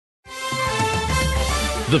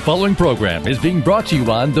The following program is being brought to you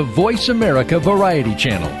on the Voice America Variety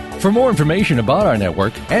Channel. For more information about our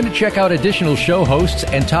network and to check out additional show hosts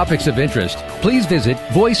and topics of interest, please visit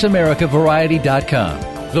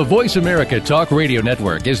voiceamericavariety.com. The Voice America Talk Radio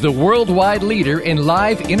Network is the worldwide leader in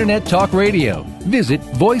live Internet talk radio. Visit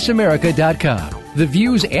voiceamerica.com. The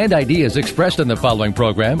views and ideas expressed on the following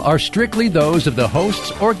program are strictly those of the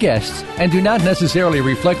hosts or guests and do not necessarily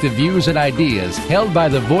reflect the views and ideas held by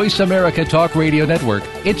the Voice America Talk Radio Network,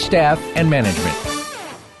 its staff, and management.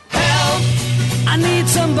 Help! I need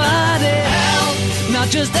somebody. Help! Not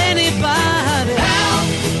just anybody.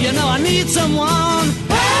 Help! You know I need someone.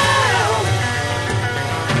 Help!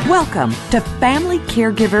 Welcome to Family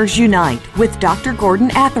Caregivers Unite with Dr.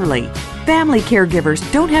 Gordon Atherley. Family caregivers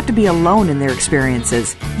don't have to be alone in their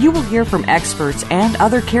experiences. You will hear from experts and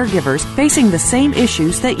other caregivers facing the same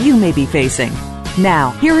issues that you may be facing.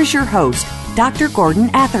 Now, here is your host, Dr.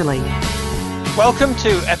 Gordon Atherley. Welcome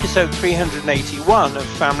to episode 381 of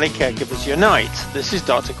Family Caregivers Unite. This is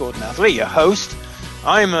Dr. Gordon Atherley, your host.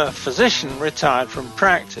 I'm a physician retired from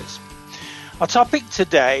practice. Our topic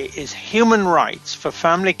today is human rights for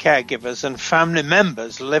family caregivers and family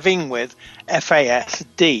members living with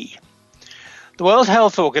FASD. The World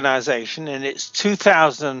Health Organization, in its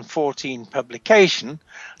 2014 publication,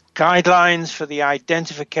 Guidelines for the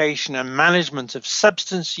Identification and Management of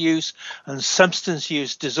Substance Use and Substance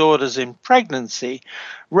Use Disorders in Pregnancy,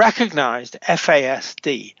 recognized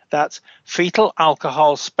FASD, that's fetal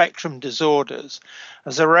alcohol spectrum disorders,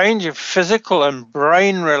 as a range of physical and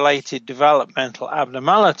brain-related developmental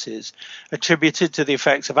abnormalities attributed to the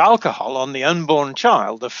effects of alcohol on the unborn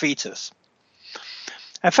child, the fetus.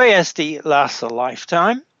 FASD lasts a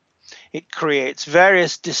lifetime. It creates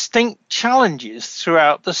various distinct challenges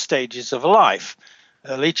throughout the stages of life: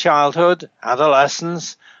 early childhood,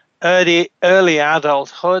 adolescence, early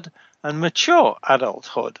adulthood, and mature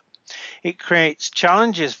adulthood. It creates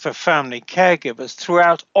challenges for family caregivers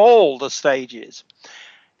throughout all the stages.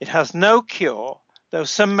 It has no cure, though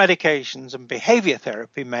some medications and behavior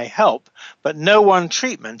therapy may help, but no one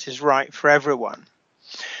treatment is right for everyone.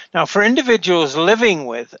 Now, for individuals living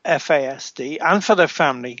with FASD and for their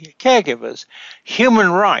family caregivers,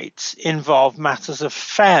 human rights involve matters of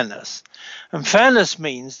fairness. And fairness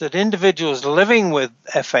means that individuals living with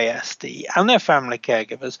FASD and their family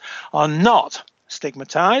caregivers are not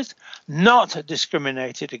stigmatized, not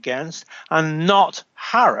discriminated against, and not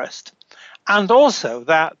harassed, and also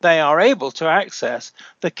that they are able to access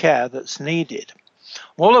the care that's needed.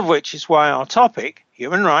 All of which is why our topic,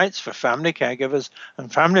 human rights for family caregivers and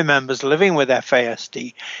family members living with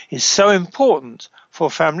FASD, is so important for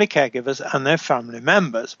family caregivers and their family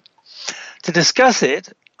members. To discuss it,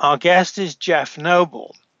 our guest is Jeff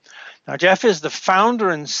Noble. Now, Jeff is the founder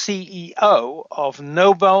and CEO of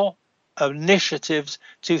Noble Initiatives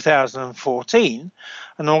 2014,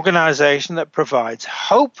 an organization that provides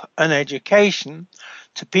hope and education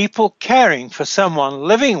to people caring for someone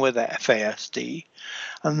living with FASD,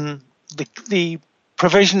 and the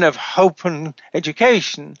provision of hope and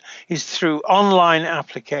education is through online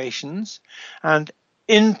applications and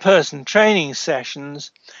in-person training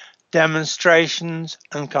sessions, demonstrations,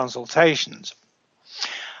 and consultations.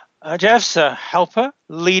 Jeff's a helper,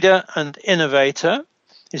 leader, and innovator.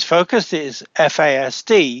 His focus is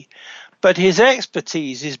FASD, but his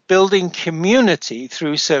expertise is building community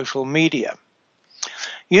through social media.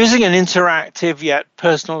 Using an interactive yet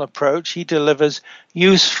personal approach, he delivers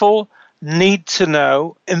useful,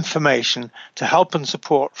 need-to-know information to help and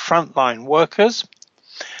support frontline workers,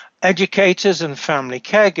 educators, and family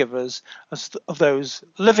caregivers of those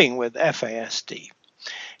living with FASD.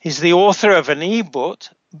 He's the author of an ebook,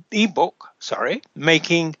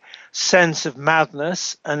 Making Sense of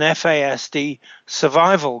Madness, an FASD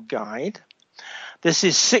Survival Guide. This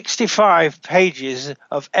is 65 pages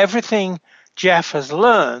of everything Jeff has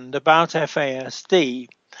learned about FASD,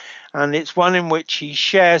 and it's one in which he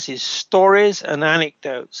shares his stories and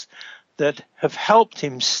anecdotes that have helped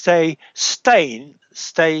him stay sane,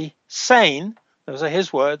 those are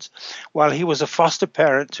his words, while he was a foster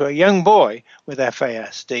parent to a young boy with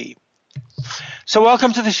FASD. So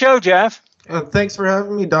welcome to the show, Jeff. Thanks for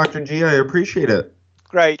having me, Dr. G. I appreciate it.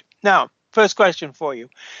 Great. Now, first question for you.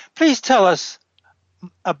 Please tell us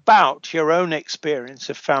about your own experience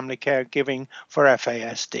of family caregiving for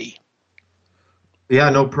FASD. Yeah,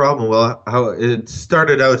 no problem. Well, how it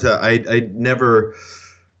started out, I never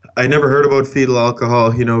I never heard about fetal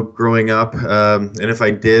alcohol, growing up. And if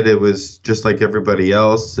I did, it was just like everybody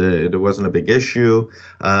else. It wasn't a big issue.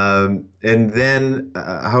 And then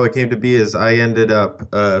how it came to be is I ended up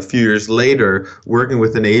a few years later working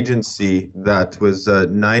with an agency that was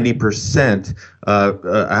 90%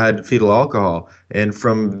 had fetal alcohol. And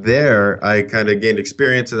from there, I kind of gained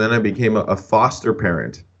experience, and then I became a foster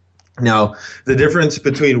parent. Now, the difference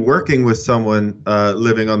between working with someone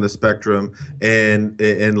living on the spectrum and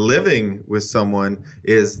living with someone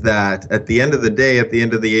is that at the end of the day, at the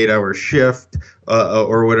end of the 8-hour shift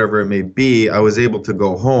or whatever it may be, I was able to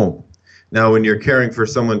go home. Now, when you're caring for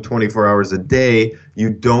someone 24 hours a day, you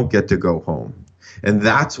don't get to go home. And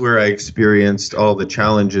that's where I experienced all the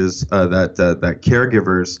challenges that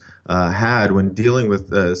caregivers had when dealing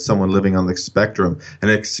with someone living on the spectrum.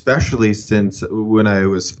 And especially since when I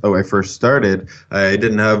first started, I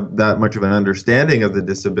didn't have that much of an understanding of the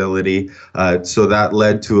disability, so that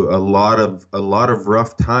led to a lot of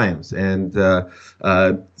rough times. And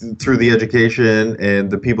through the education and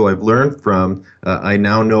the people I've learned from, I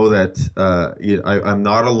now know that I'm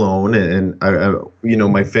not alone, and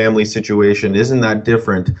my family situation isn't that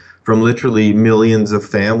different from literally millions of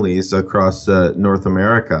families across North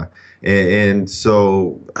America. And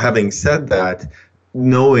so, having said that,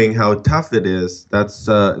 knowing how tough it is, that's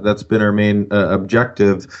been our main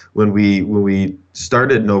objective when we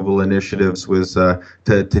started Noble Initiatives, was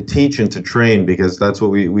to teach and to train, because that's what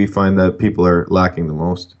we find that people are lacking the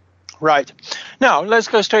most. Right. Now, let's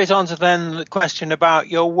go straight on to then the question about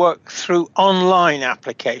your work through online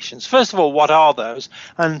applications. First of all, what are those?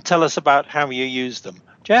 And tell us about how you use them.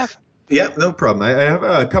 Jeff? Yeah, no problem. I have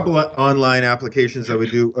a couple of online applications that we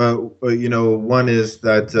do. One is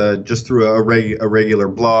that just through a regular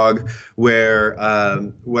blog, where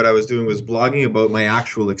what I was doing was blogging about my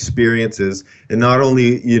actual experiences, and not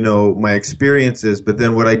only my experiences, but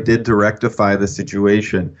then what I did to rectify the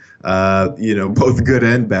situation. Both good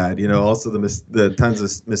and bad. Also the tons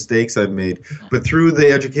of mistakes I've made. But through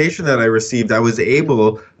the education that I received, I was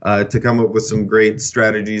able to come up with some great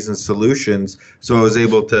strategies and solutions. So I was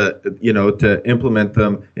able to implement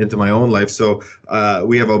them into my own life. So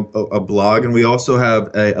we have a blog, and we also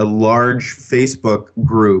have a large Facebook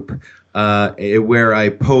group where I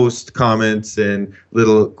post comments and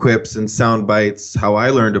little quips and sound bites, how I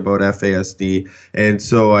learned about FASD. And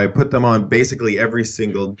so I put them on basically every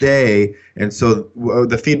single day. And so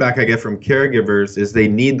the feedback I get from caregivers is they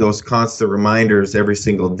need those constant reminders every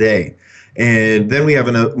single day. And then we have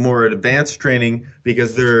a more advanced training,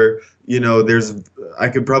 because I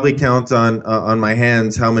could probably count on my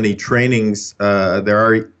hands how many trainings there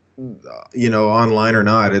are, online or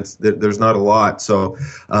not. There's not a lot. So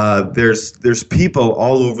there's people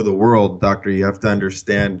all over the world, Doctor. You have to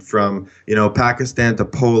understand, from Pakistan to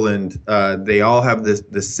Poland, they all have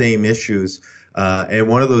the same issues. And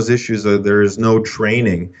one of those issues are there is no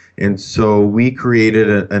training. And so we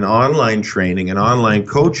created an online training, an online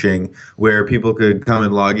coaching, where people could come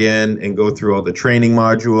and log in and go through all the training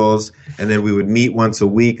modules. And then we would meet once a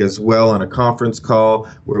week as well on a conference call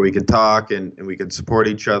where we could talk and we could support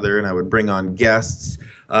each other. And I would bring on guests.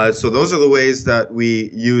 So those are the ways that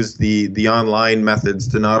we use the online methods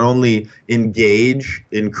to not only engage,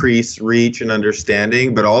 increase reach and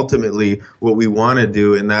understanding, but ultimately what we want to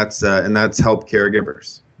do, and that's help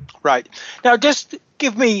caregivers. Right. Now, just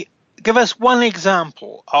give us one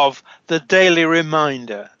example of the daily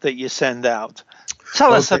reminder that you send out.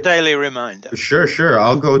 Tell us a daily reminder. Sure.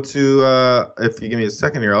 I'll go to, if you give me a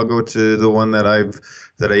second here, I'll go to the one that I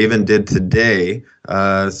even did today.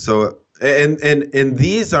 And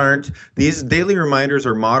these daily reminders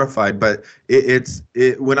are modified, but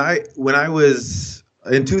when I was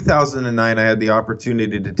in 2009, I had the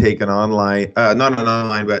opportunity to take an online, not an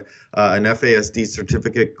online, but an FASD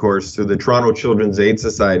certificate course through the Toronto Children's Aid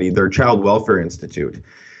Society, their Child Welfare Institute.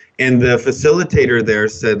 And the facilitator there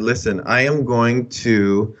said, "Listen, I am going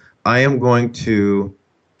to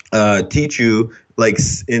teach you like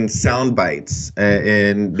in sound bites,"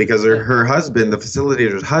 and because her husband, the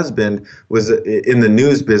facilitator's husband, was in the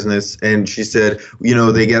news business, and she said,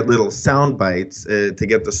 they get little sound bites to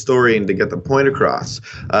get the story and to get the point across.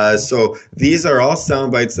 So these are all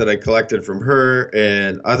sound bites that I collected from her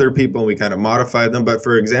and other people, and we kind of modified them. But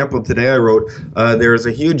for example, today I wrote, there is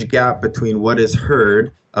a huge gap between what is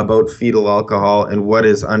heard about fetal alcohol and what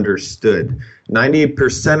is understood.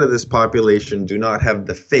 90% of this population do not have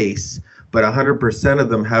the face, but 100% of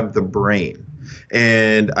them have the brain.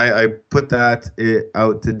 And I put that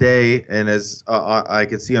out today, and as I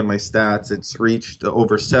can see on my stats, it's reached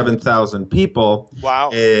over 7,000 people.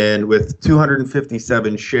 Wow. And with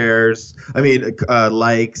 257 shares,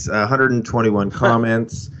 likes, 121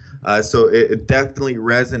 comments. So it definitely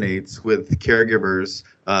resonates with caregivers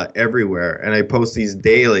everywhere, and I post these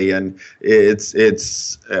daily, and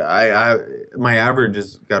my average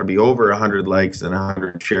has got to be over 100 likes and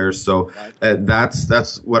 100 shares. So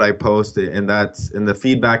that's what I post, and the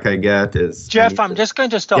feedback I get is. Jeff, I'm just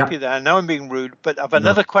going to stop you there. I know I'm being rude, but I've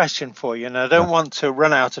another question for you, and I don't want to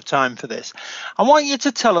run out of time for this. I want you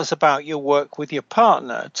to tell us about your work with your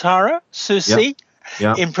partner, Tara Susi,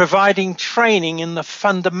 in providing training in the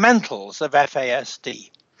fundamentals of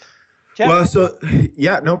FASD. Jeff? Well,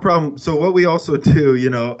 no problem. So what we also do,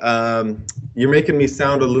 you're making me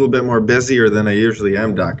sound a little bit more busier than I usually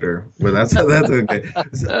am, Doctor. But that's okay.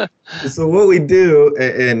 So what we do,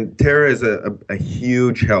 and Tara is a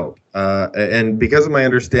huge help. And because of my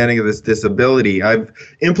understanding of this disability, I've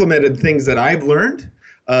implemented things that I've learned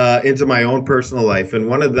into my own personal life. And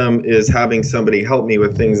one of them is having somebody help me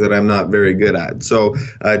with things that I'm not very good at. So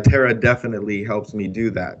Tara definitely helps me do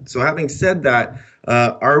that. So having said that,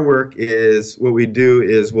 our work is, what we do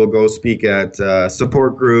is we'll go speak at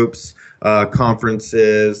support groups,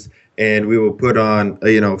 conferences, and we will put on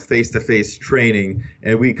face-to-face training,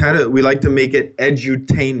 and we like to make it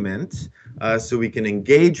edutainment, so we can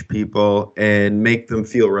engage people and make them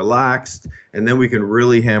feel relaxed, and then we can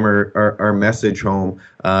really hammer our message home,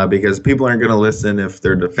 because people aren't going to listen if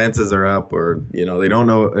their defenses are up, or they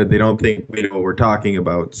don't think we know what we're talking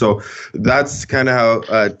about. So that's kind of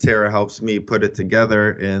how Tara helps me put it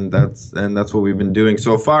together, and that's what we've been doing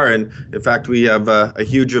so far. And in fact, we have a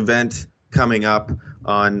huge event coming up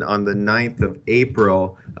on the 9th of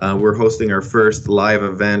April. We're hosting our first live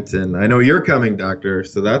event, and I know you're coming, Doctor,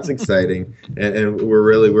 so that's exciting, and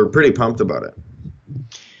we're pretty pumped about it.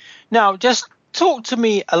 Now, just talk to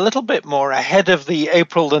me a little bit more ahead of the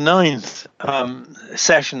April the 9th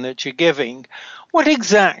session that you're giving. What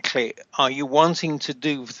exactly are you wanting to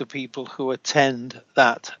do for the people who attend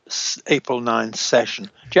that April 9th session?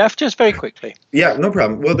 Jeff, just very quickly. Yeah, no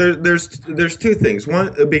problem. Well, there's two things.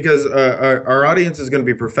 One, because our audience is going to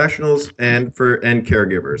be professionals and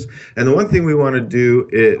caregivers. And the one thing we want to do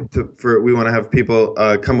we want to have people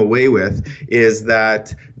come away with is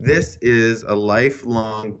that this is a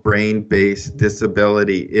lifelong brain-based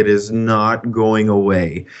disability. It is not going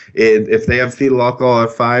away. If they have fetal alcohol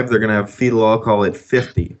at 5, they're going to have fetal alcohol at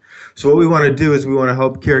 50. So what we want to do is we want to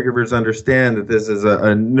help caregivers understand that this is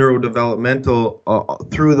a neurodevelopmental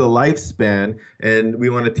through the lifespan, and we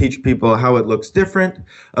want to teach people how it looks different.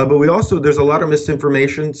 But there's a lot of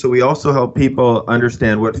misinformation, so we also help people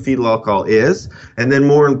understand what fetal alcohol is, and then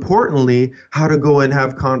more importantly, how to go and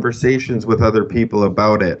have conversations with other people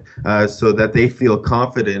about it, so that they feel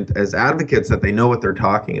confident as advocates that they know what they're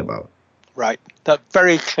talking about. Right. That's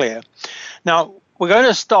very clear. Now, we're going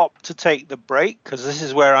to stop to take the break, because this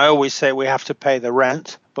is where I always say we have to pay the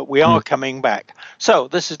rent, but we are coming back. So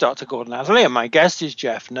this is Dr. Gordon Atherley, and my guest is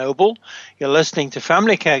Jeff Noble. You're listening to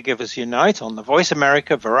Family Caregivers Unite on the Voice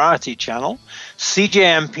America Variety Channel,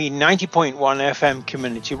 CJMP 90.1 FM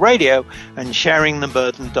Community Radio, and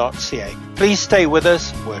sharingtheburden.ca. Please stay with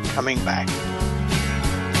us. We're coming back.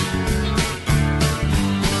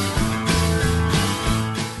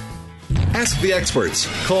 Ask the experts.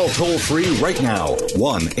 Call toll-free right now,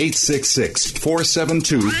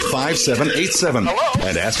 1-866-472-5787.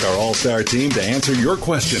 And ask our all-star team to answer your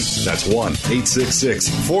question. That's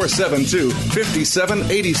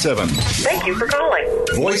 1-866-472-5787. Thank you for calling.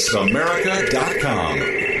 VoiceAmerica.com.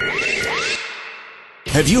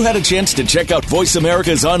 Have you had a chance to check out Voice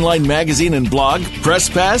America's online magazine and blog, Press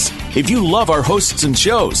Pass? If you love our hosts and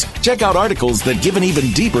shows, check out articles that give an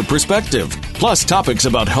even deeper perspective. Plus topics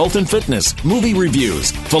about health and fitness, movie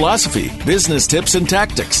reviews, philosophy, business tips and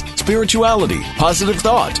tactics, spirituality, positive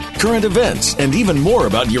thought, current events, and even more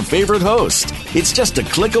about your favorite host. It's just a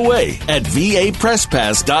click away at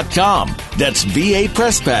vapresspass.com. That's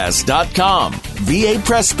vapresspass.com. VA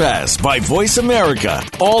Press Pass by Voice America.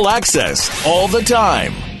 All access, all the time.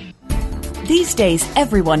 These days,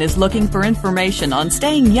 everyone is looking for information on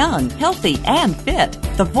staying young, healthy, and fit.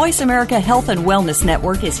 The Voice America Health and Wellness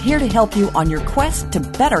Network is here to help you on your quest to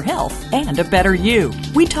better health and a better you.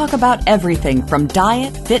 We talk about everything from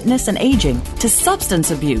diet, fitness, and aging to substance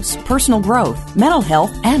abuse, personal growth, mental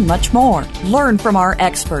health, and much more. Learn from our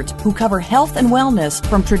experts who cover health and wellness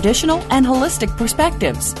from traditional and holistic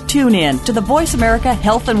perspectives. Tune in to the Voice America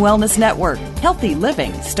Health and Wellness Network. Healthy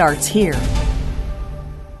living starts here.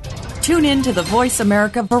 Tune in to the Voice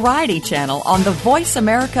America Variety Channel on the Voice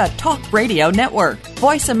America Talk Radio Network.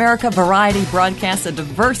 Voice America Variety broadcasts a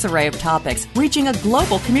diverse array of topics, reaching a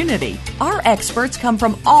global community. Our experts come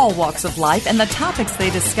from all walks of life, and the topics they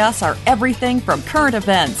discuss are everything from current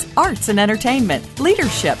events, arts and entertainment,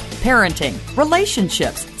 leadership, parenting,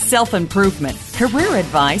 relationships, self-improvement, career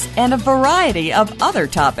advice, and a variety of other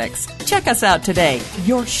topics. Check us out today.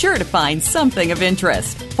 You're sure to find something of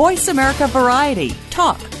interest. Voice America Variety.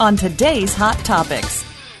 Talk on today's hot topics.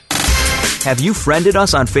 Have you friended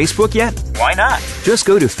us on Facebook yet? Why not? Just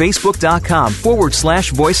go to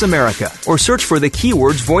facebook.com/Voice America or search for the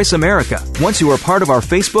keywords Voice America. Once you are part of our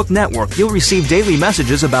Facebook network, you'll receive daily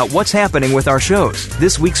messages about what's happening with our shows,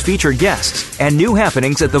 this week's featured guests, and new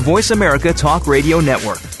happenings at the Voice America Talk Radio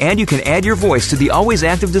Network. And you can add your voice to the always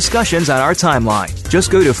active discussions on our timeline. Just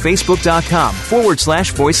go to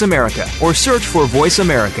facebook.com/Voice America or search for Voice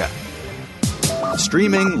America.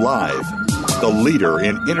 Streaming live. The leader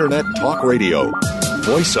in Internet Talk Radio.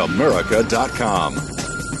 VoiceAmerica.com.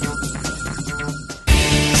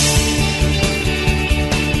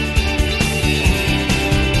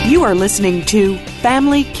 You are listening to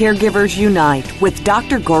Family Caregivers Unite with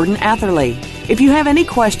Dr. Gordon Atherley. If you have any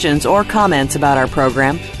questions or comments about our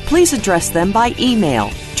program, please address them by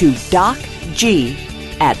email to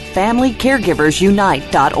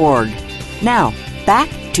docg@familycaregiversunite.org. Now, back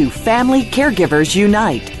to Family Caregivers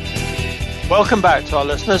Unite. Welcome back to our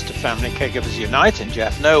listeners to Family Caregivers Unite and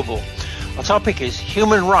Jeff Noble. Our topic is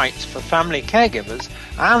human rights for family caregivers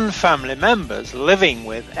and family members living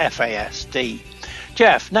with FASD.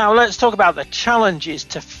 Jeff, now let's talk about the challenges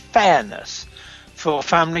to fairness for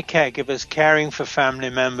family caregivers caring for family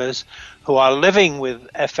members who are living with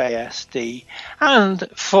FASD and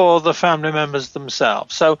for the family members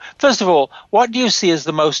themselves. So, first of all, what do you see as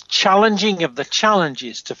the most challenging of the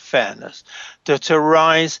challenges to fairness that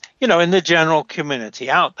arise, in the general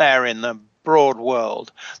community, out there in the broad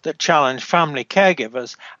world, that challenge family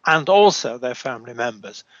caregivers and also their family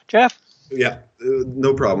members? Jeff? Yeah,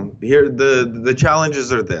 no problem. Here, the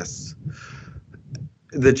challenges are this.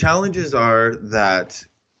 The challenges are that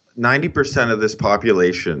 90% of this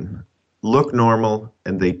population look normal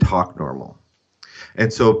and they talk normal.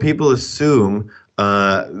 And so people assume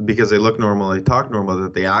because they look normal, they talk normal,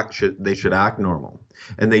 that they should act normal.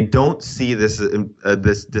 And they don't see this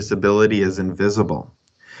disability as invisible.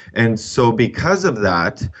 And so because of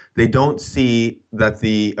that, they don't see that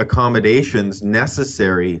the accommodations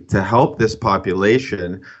necessary to help this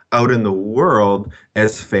population out in the world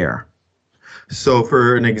as fair. So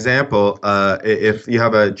for an example, if you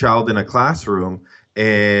have a child in a classroom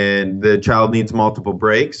and the child needs multiple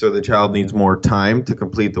breaks or the child needs more time to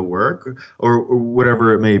complete the work or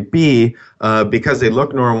whatever it may be, because they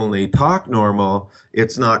look normal and they talk normal,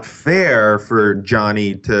 it's not fair for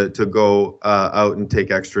Johnny to go out and take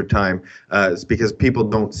extra time. It's because people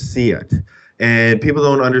don't see it. And people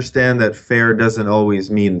don't understand that fair doesn't always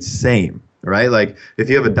mean same, right? Like if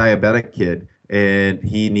you have a diabetic kid, and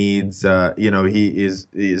he needs, he is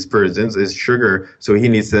for instance, is sugar, so he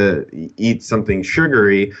needs to eat something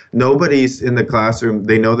sugary. Nobody's in the classroom,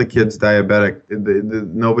 they know the kid's diabetic,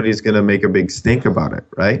 nobody's going to make a big stink about it,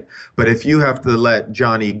 right? But if you have to let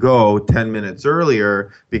Johnny go 10 minutes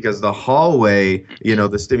earlier because the hallway,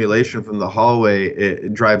 the stimulation from the hallway,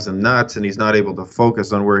 it drives him nuts and he's not able to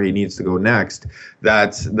focus on where he needs to go next,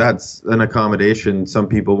 that's an accommodation some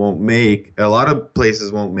people won't make, a lot of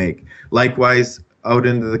places won't make. Likewise, out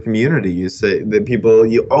into the community, you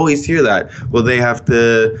always hear that. Well, they have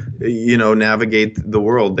to, navigate the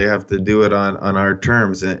world. They have to do it on our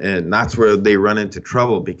terms, and that's where they run into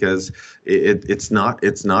trouble because it's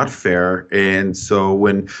not fair. And so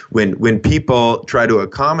when people try to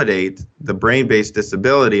accommodate the brain-based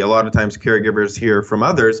disability, a lot of times caregivers hear from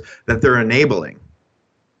others that they're enabling.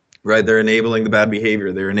 Right, they're enabling the bad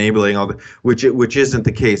behavior. They're enabling all which isn't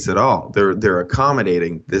the case at all. They're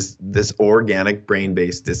accommodating this organic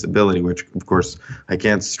brain-based disability, which of course I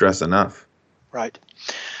can't stress enough. Right.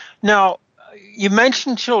 Now, you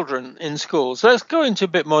mentioned children in schools. Let's go into a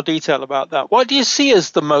bit more detail about that. What do you see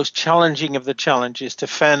as the most challenging of the challenges to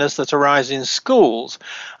fairness that arise in schools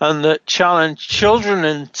and that challenge children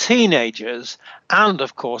and teenagers and,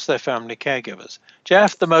 of course, their family caregivers?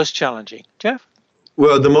 Jeff, the most challenging. Jeff?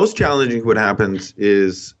 Well, the most challenging what happens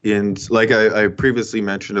is like I previously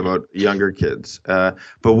mentioned about younger kids. But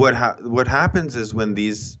what happens is when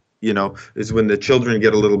these, is when the children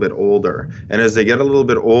get a little bit older. And as they get a little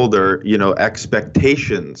bit older,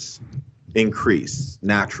 expectations increase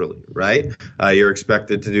naturally, right? You're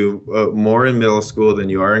expected to do more in middle school than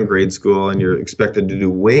you are in grade school, and you're expected to do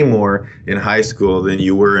way more in high school than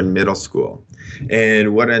you were in middle school.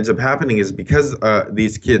 And what ends up happening is because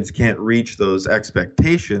these kids can't reach those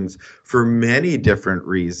expectations for many different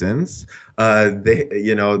reasons,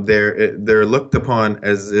 they're looked upon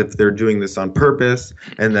as if they're doing this on purpose,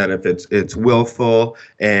 and that if it's willful,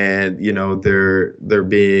 and they're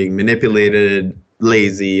being manipulated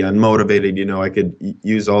lazy, unmotivated. I could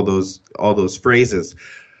use all those phrases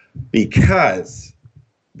because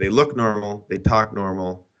they look normal, they talk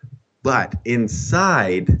normal, but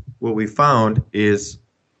inside, what we found is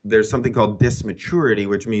there's something called dysmaturity,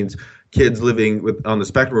 which means kids living on the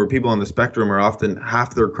spectrum, or people on the spectrum, are often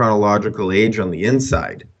half their chronological age on the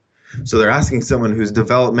inside. So they're asking someone who's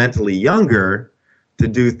developmentally younger to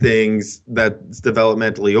do things that's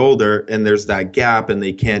developmentally older, and there's that gap, and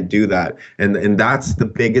they can't do that. And that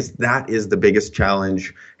is the biggest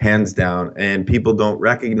challenge, hands down. And people don't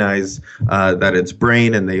recognize that it's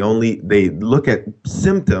brain, and they look at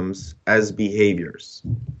symptoms as behaviors.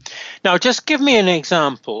 Now, just give me an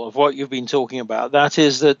example of what you've been talking about. That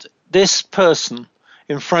is that this person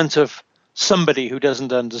in front of somebody who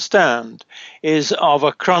doesn't understand is of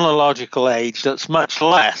a chronological age that's much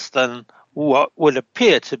less than what would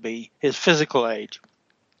appear to be his physical age.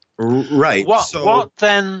 Right. What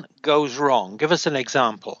then goes wrong? Give us an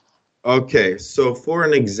example. Okay, so for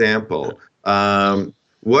an example, so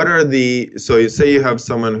you say you have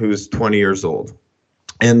someone who's 20 years old,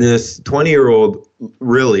 and this 20-year-old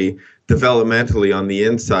really developmentally on the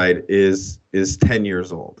inside is 10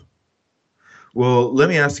 years old. Well, let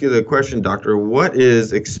me ask you the question, doctor. What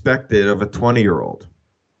is expected of a 20-year-old?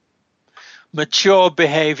 Mature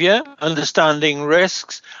behavior, understanding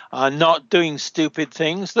risks, not doing stupid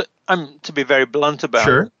things that I'm to be very blunt about.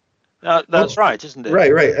 Sure. That's right, isn't it?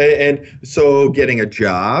 Right. And so getting a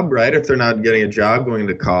job, right? If they're not getting a job, going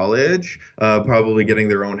to college, probably getting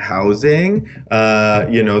their own housing.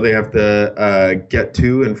 They have to get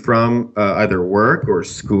to and from either work or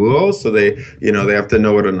school. So they have to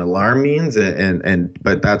know what an alarm means.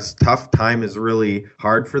 But that's tough. Time is really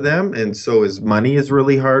hard for them. And so is money is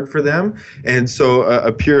really hard for them. And so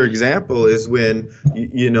a pure example is when,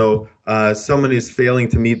 someone is failing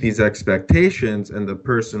to meet these expectations, and the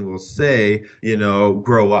person will say,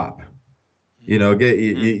 grow up.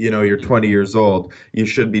 You're 20 years old. You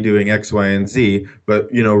should be doing X, Y, and Z.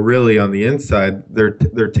 But really on the inside, they're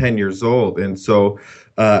 10 years old. And so,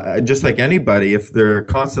 just like anybody, if they're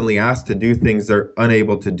constantly asked to do things they're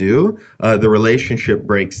unable to do, the relationship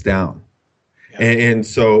breaks down. And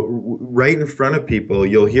so right in front of people,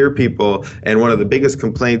 you'll hear people, and one of the biggest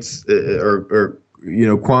complaints or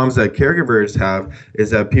qualms that caregivers have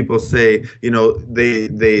is that people say,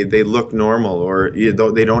 they look normal, or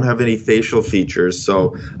they don't have any facial features.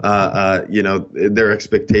 So, their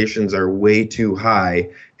expectations are way too high.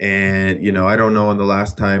 And, I don't know when the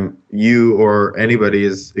last time you or anybody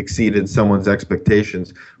has exceeded someone's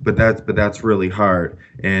expectations, but that's really hard.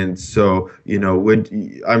 And so,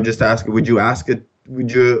 I'm just asking, would you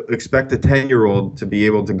expect a 10-year-old to be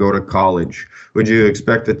able to go to college? Would you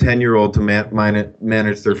expect a 10-year-old to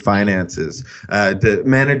manage their finances, to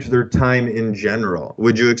manage their time in general?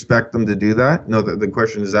 Would you expect them to do that? No, the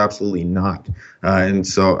question is absolutely not. And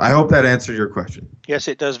so I hope that answered your question. Yes,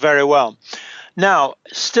 it does very well. Now,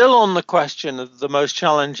 still on the question of the most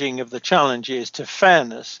challenging of the challenges to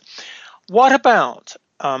fairness, what about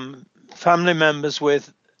family members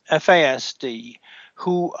with FASD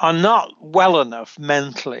who are not well enough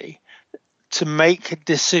mentally to make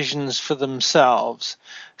decisions for themselves,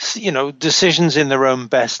 decisions in their own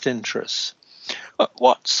best interests?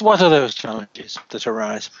 What are those challenges that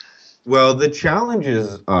arise? Well, the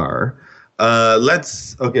challenges are,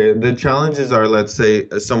 let's say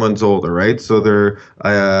someone's older, right? So they're,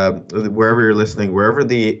 wherever you're listening, wherever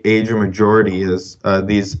the age of majority is,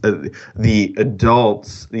 the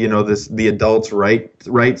adults, the adults'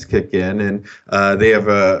 rights kick in, and they have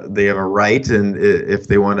a right, and if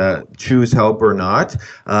they want to choose help or not.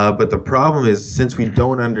 But the problem is, since we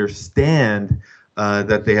don't understand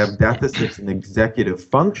that they have deficits in executive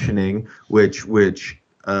functioning, which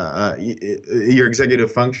your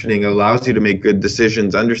executive functioning allows you to make good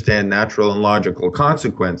decisions, understand natural and logical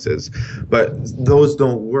consequences, but those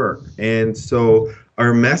don't work. And so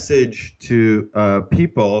our message to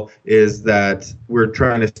people is that we're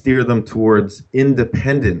trying to steer them towards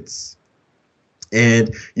independence.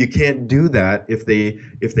 And you can't do that if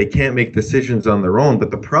they can't make decisions on their own.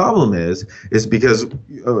 But the problem is because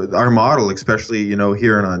our model, especially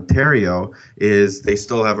here in Ontario, is they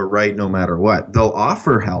still have a right no matter what. They'll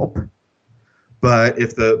offer help, but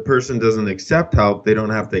if the person doesn't accept help, they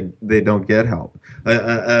don't get help.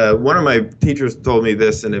 One of my teachers told me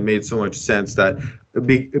this, and it made so much sense, that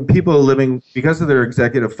people living, because of their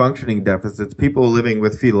executive functioning deficits, people living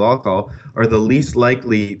with fetal alcohol are the least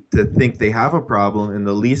likely to think they have a problem and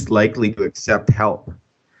the least likely to accept help.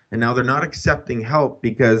 And now they're not accepting help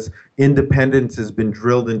because independence has been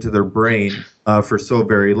drilled into their brain for so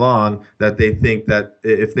very long that they think that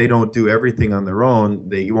if they don't do everything on their own,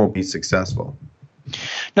 they won't be successful.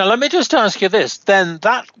 Now, let me just ask you this. Then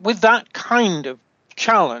with that kind of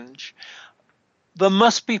challenge, there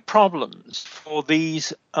must be problems for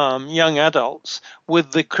these young adults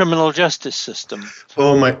with the criminal justice system.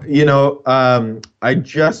 Oh my! I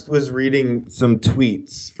just was reading some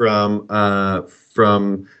tweets from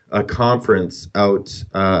a conference out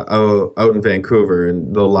in Vancouver,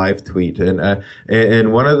 and the live tweet,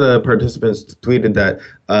 and one of the participants tweeted that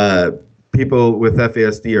people with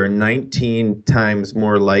FASD are 19 times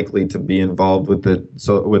more likely to be involved with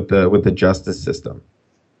the justice system.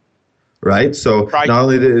 Right. So not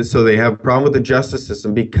only so they have a problem with the justice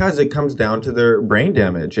system because it comes down to their brain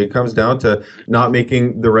damage. It comes down to not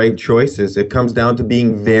making the right choices. It comes down to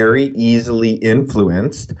being very easily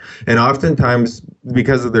influenced, and oftentimes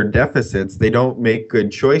because of their deficits, they don't make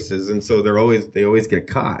good choices, and so they always get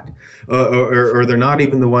caught, or they're not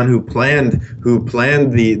even the one who planned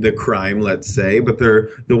the crime, let's say, but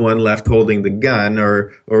they're the one left holding the gun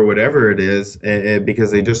or whatever it is,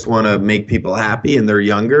 because they just want to make people happy, and they're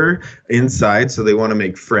younger inside, so they want to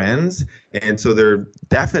make friends, and so they're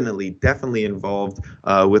definitely involved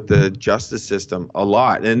with the justice system a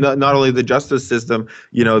lot. And not only the justice system,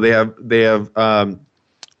 they have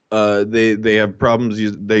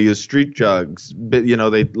problems. They use street drugs, but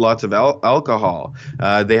they lots of alcohol.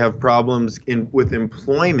 They have problems with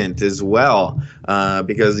employment as well,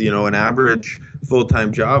 because an average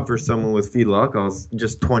full-time job for someone with fetal alcohol is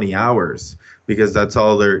just 20 hours. Because that's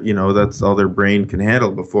all their brain can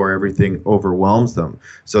handle before everything overwhelms them.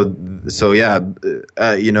 So the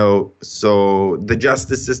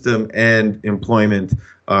justice system and employment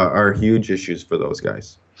are huge issues for those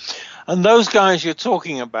guys. And those guys you're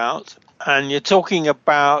talking about, and you're talking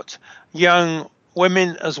about young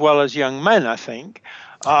women as well as young men, I think,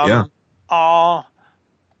 are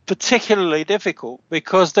particularly difficult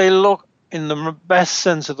because they look, in the best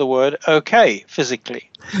sense of the word, okay physically.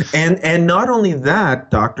 And not only that,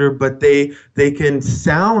 doctor, but they can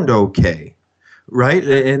sound okay, right?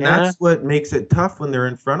 And that's what makes it tough when they're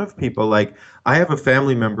in front of people. Like, I have a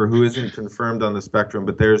family member who isn't confirmed on the spectrum,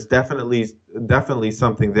 but there's definitely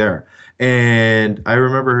something there. And I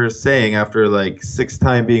remember her saying after like 6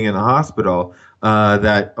 times being in the hospital,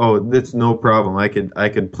 that that's no problem. I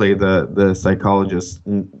could play the psychologist,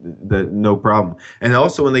 no problem. And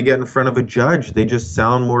also when they get in front of a judge, they just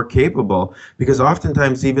sound more capable, because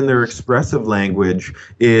oftentimes even their expressive language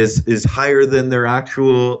is higher than their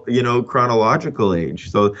actual chronological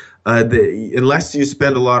age. So unless you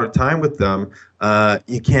spend a lot of time with them,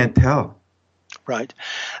 you can't tell. Right.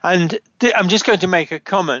 And I'm just going to make a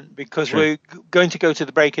comment, because we're going to go to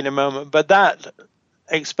the break in a moment, but that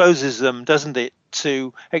exposes them, doesn't it,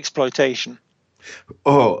 to exploitation?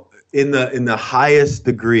 Oh, in the highest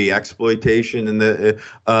degree, exploitation in the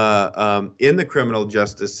criminal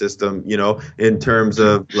justice system. In terms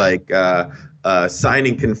of like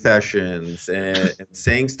signing confessions and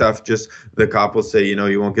saying stuff. Just the cop will say,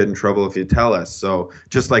 you won't get in trouble if you tell us. So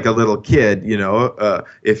just like a little kid, who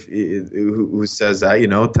says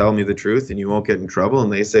that, tell me the truth and you won't get in trouble,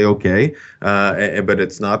 and they say okay, but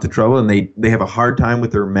it's not the trouble, and they have a hard time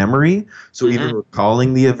with their memory. So even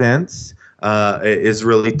recalling the events is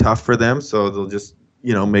really tough for them. So they'll just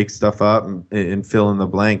make stuff up and fill in the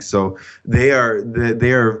blanks. So they are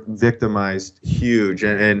victimized huge,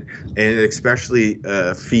 and especially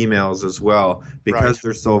females as well, because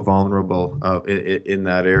they're so vulnerable in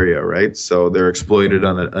that area, right? So they're exploited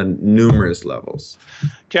on numerous levels.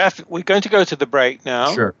 Jeff, we're going to go to the break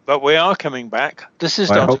now, but we are coming back. This is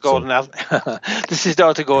Dr. Gordon This is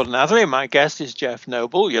Dr. Gordon Atherley. My guest is Jeff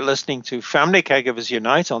Noble. You're listening to Family Caregivers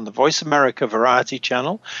Unite on the Voice America Variety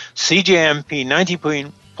Channel, CJMP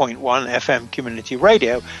 90.1 FM Community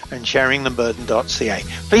Radio, and sharingtheburden.ca.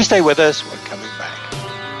 Please stay with us. We're coming back.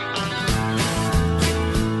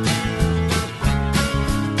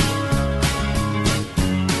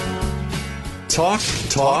 Talk,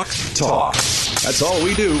 talk, talk. That's all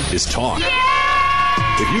we do is talk.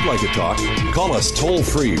 If you'd like to talk, call us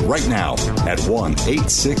toll-free right now at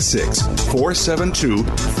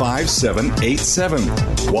 1-866-472-5787.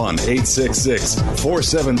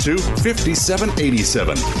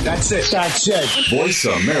 1-866-472-5787. That's it.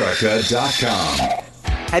 VoiceAmerica.com.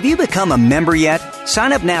 Have you become a member yet?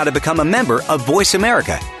 Sign up now to become a member of Voice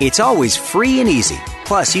America. It's always free and easy.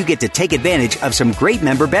 Plus, you get to take advantage of some great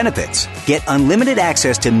member benefits. Get unlimited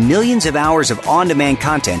access to millions of hours of on-demand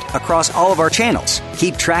content across all of our channels.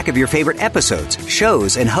 Keep track of your favorite episodes,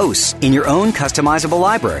 shows, and hosts in your own customizable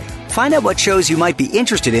library. Find out what shows you might be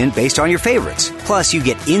interested in based on your favorites. Plus, you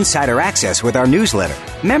get insider access with our newsletter.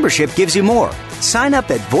 Membership gives you more. Sign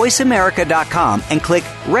up at voiceamerica.com and click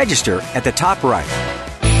Register at the top right.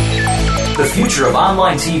 The future of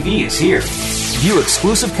online TV is here. View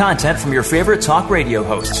exclusive content from your favorite talk radio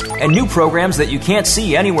hosts and new programs that you can't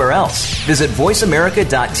see anywhere else. Visit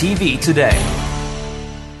voiceamerica.tv today.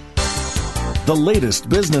 The latest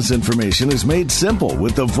business information is made simple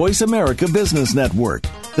with the Voice America Business Network.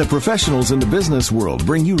 The professionals in the business world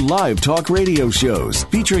bring you live talk radio shows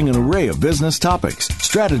featuring an array of business topics,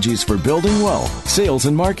 strategies for building wealth, sales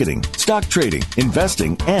and marketing, stock trading,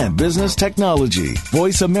 investing, and business technology.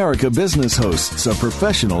 Voice America Business hosts are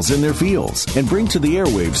professionals in their fields and bring to the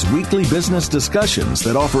airwaves weekly business discussions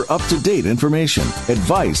that offer up-to-date information,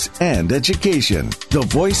 advice, and education. The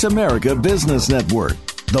Voice America Business Network.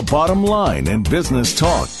 The bottom line in business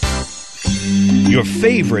talk. Your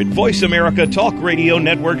favorite Voice America Talk Radio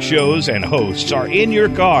Network shows and hosts are in your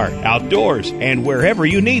car, outdoors, and wherever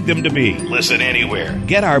you need them to be. Listen anywhere.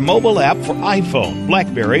 Get our mobile app for iPhone,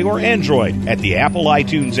 BlackBerry, or Android at the Apple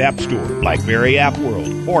iTunes App Store, BlackBerry App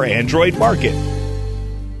World, or Android Market.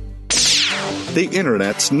 The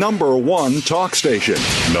Internet's #1 talk station.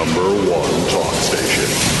 #1 talk station.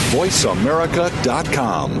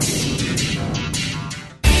 VoiceAmerica.com.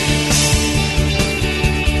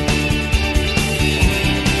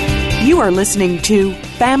 You are listening to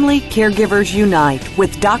Family Caregivers Unite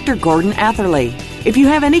with Dr. Gordon Atherley. If you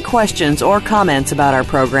have any questions or comments about our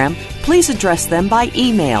program, please address them by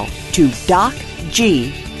email to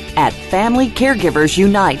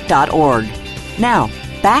docg@familycaregiversunite.org. Now,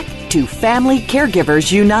 back to Family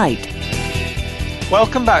Caregivers Unite.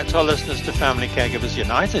 Welcome back to our listeners to Family Caregivers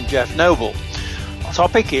Unite and Jeff Noble. Our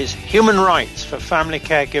topic is human rights for family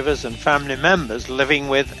caregivers and family members living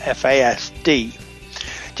with FASD.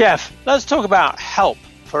 Jeff, let's talk about help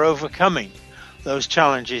for overcoming those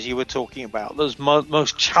challenges you were talking about, those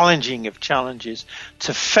most challenging of challenges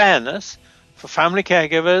to fairness for family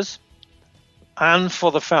caregivers and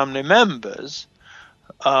for the family members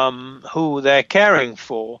who they're caring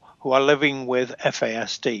for, who are living with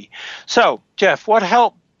FASD. So, Jeff, what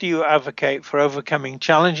help do you advocate for overcoming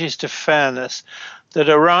challenges to fairness that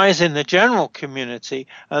arise in the general community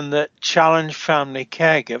and that challenge family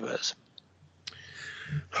caregivers?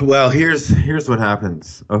 Well, here's what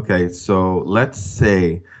happens. Okay, so let's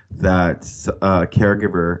say that a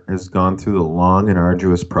caregiver has gone through the long and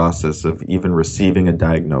arduous process of even receiving a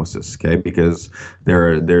diagnosis, okay, because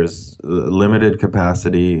there's limited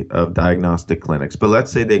capacity of diagnostic clinics. But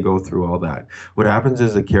let's say they go through all that. What happens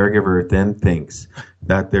is a caregiver then thinks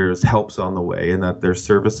that there's helps on the way and that their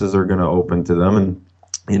services are going to open to them and,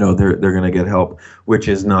 you know, they're going to get help, which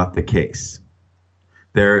is not the case.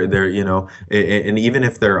 They're you know, and even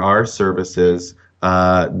if there are services,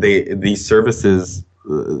 these services,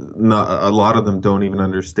 a lot of them don't even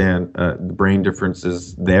understand the brain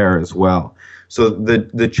differences there as well. So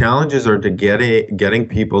the challenges are to getting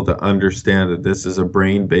people to understand that this is a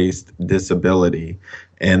brain-based disability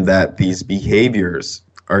and that these behaviors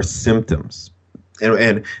are symptoms.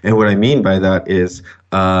 And what I mean by that is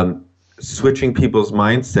switching people's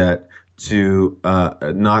mindset to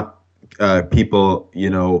not people,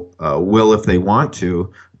 you know, will if they want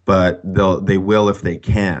to, but they will if they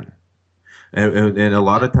can. And a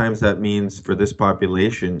lot of times that means for this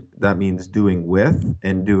population, that means doing with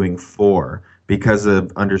and doing for because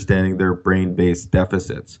of understanding their brain-based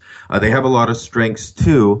deficits. They have a lot of strengths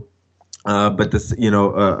too, but this, you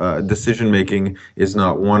know, decision-making is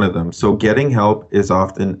not one of them. So getting help is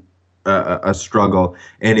often a struggle,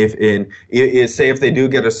 and say if they do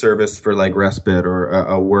get a service for like respite or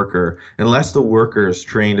a worker, unless the worker is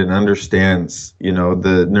trained and understands, you know,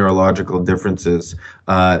 the neurological differences,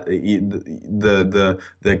 the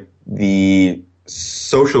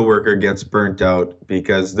social worker gets burnt out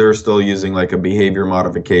because they're still using like a behavior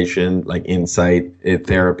modification, like insight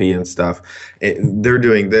therapy and stuff. They're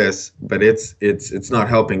doing this, but it's not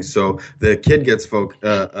helping. So the kid gets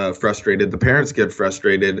frustrated, the parents get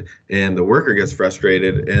frustrated, and the worker gets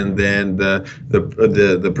frustrated, and then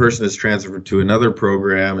the person is transferred to another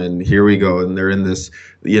program, and here we go, and they're in this,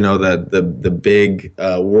 you know, the big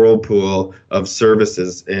whirlpool of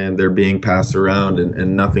services, and they're being passed around,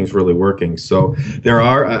 and nothing's really working. So it's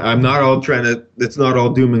not all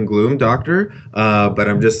doom and gloom, doctor, but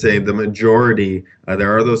I'm just saying the majority,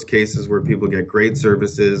 there are those cases where people get great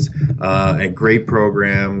services and great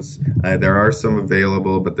programs. There are some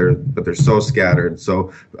available, but they're so scattered.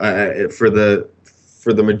 So for the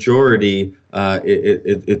majority,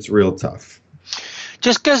 it's real tough.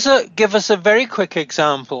 Just give us a very quick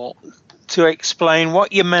example to explain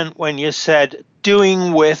what you meant when you said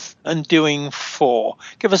doing with and doing for.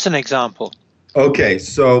 Give us an example. Okay,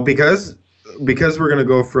 so because we're going to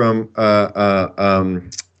go from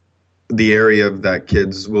the area of that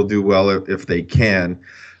kids will do well if they can,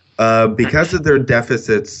 because of their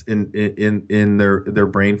deficits in their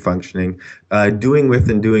brain functioning, doing with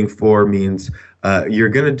and doing for means you're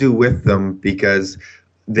going to do with them because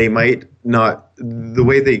they might not. The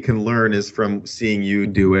way they can learn is from seeing you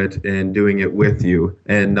do it and doing it with you,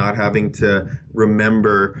 and not having to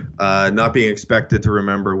remember, not being expected to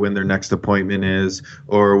remember when their next appointment is,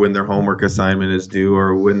 or when their homework assignment is due,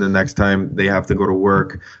 or when the next time they have to go to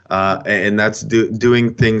work. And that's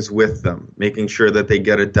doing things with them, making sure that they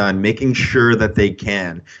get it done, making sure that they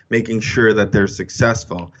can, making sure that they're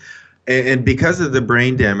successful. And because of the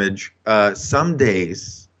brain damage, some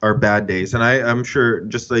days are bad days, and I'm sure,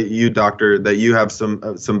 just like you, doctor, that you have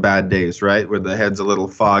some bad days, right? Where the head's a little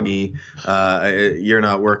foggy, you're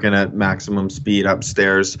not working at maximum speed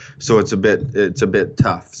upstairs, so it's a bit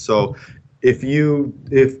tough. So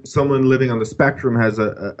if someone living on the spectrum has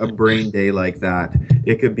a brain day like that,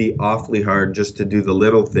 it could be awfully hard just to do the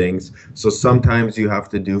little things. So sometimes you have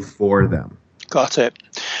to do for them. Got it.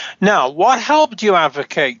 Now, what help do you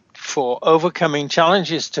advocate for overcoming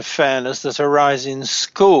challenges to fairness that arise in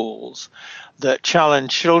schools that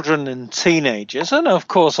challenge children and teenagers, and of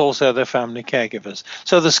course also their family caregivers?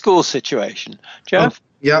 So the school situation, Jeff?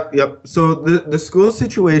 Yep. So the school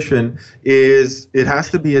situation is,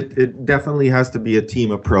 it definitely has to be a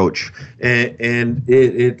team approach, and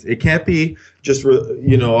it can't be just,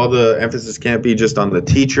 all the emphasis can't be just on the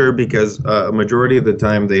teacher, because a majority of the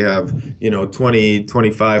time they have 20,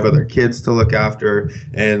 25 other kids to look after,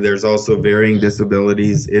 and there's also varying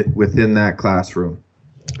disabilities within that classroom.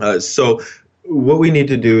 So what we need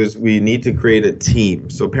to do is we need to create a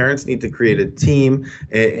team. So parents need to create a team,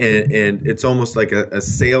 and it's almost like a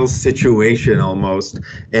sales situation almost.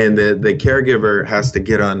 And the caregiver has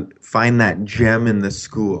to find that gem in the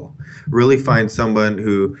school. Really find someone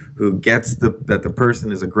who gets that the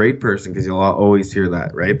person is a great person, because you'll always hear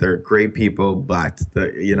that, right? They're great people, but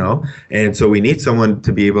and so we need someone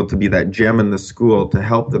to be able to be that gem in the school to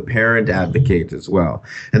help the parent advocate as well.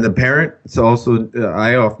 And the parents also,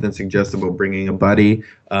 I often suggest about bringing a buddy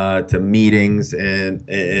to meetings and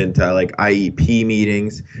to like IEP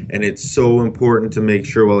meetings. And it's so important to make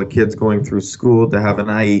sure while a kid's going through school to have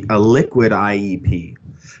a liquid IEP.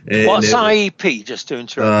 What's IEP, just to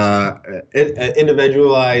interrupt?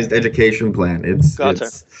 Individualized education plan. It's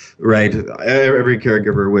right. Every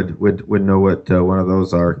caregiver would know what one of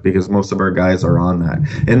those are, because most of our guys are on that.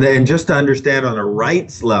 And then just to understand on a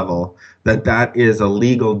rights level that is a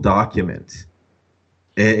legal document.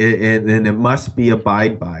 And it must be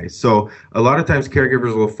abide by. So a lot of times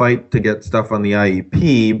caregivers will fight to get stuff on the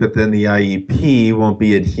IEP, but then the IEP won't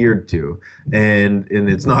be adhered to, and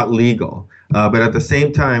it's not legal. But at the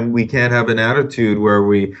same time, we can't have an attitude where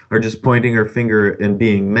we are just pointing our finger and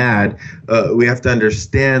being mad. We have to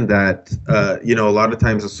understand that, a lot of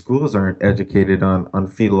times the schools aren't educated on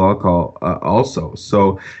fetal alcohol also.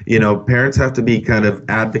 So, parents have to be kind of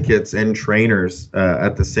advocates and trainers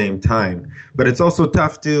at the same time. But it's also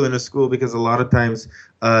tough, too, in a school, because a lot of times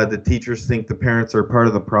the teachers think the parents are part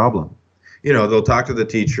of the problem. They'll talk to the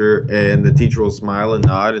teacher, and the teacher will smile and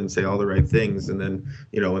nod and say all the right things, and then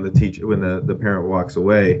when the parent walks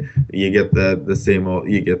away, you get the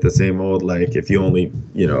same old like, if you only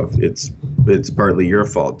it's partly your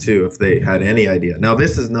fault too if they had any idea. Now,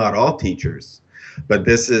 this is not all teachers, but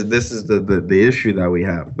this is the issue that we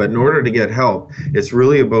have. But in order to get help, it's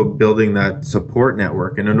really about building that support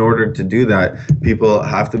network, and in order to do that, people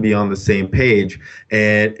have to be on the same page,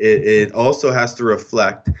 and it also has to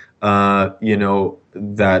reflect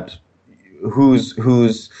that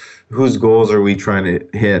whose goals are we trying to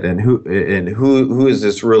hit, and who is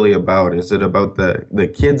this really about? Is it about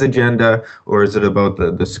the kids' agenda, or is it about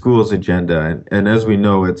the school's agenda? And as we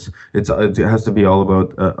know, it has to be all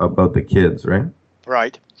about the kids, right?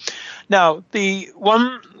 Right. Now, the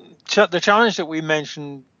challenge that we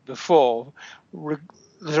mentioned before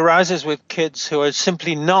arises with kids who are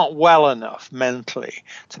simply not well enough mentally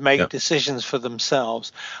to make decisions for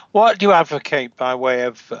themselves. What do you advocate by way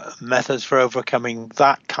of methods for overcoming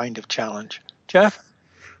that kind of challenge, Jeff?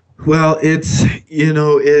 Well, it's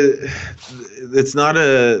not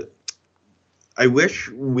I wish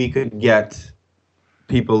we could get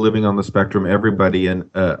people living on the spectrum, everybody, in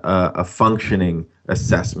a functioning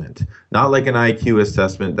assessment, not like an IQ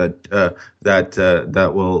assessment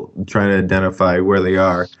that will try to identify where they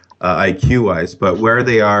are IQ wise, but where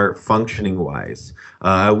they are functioning wise.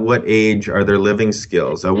 At what age are their living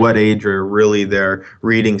skills? At what age are really their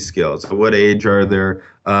reading skills? At what age are their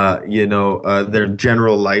their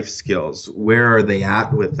general life skills. Where are they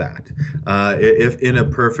at with that? If in a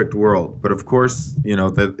perfect world, but of course,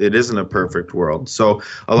 that it isn't a perfect world. So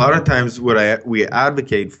a lot of times, what we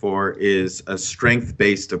advocate for is a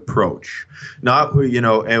strength-based approach. Not,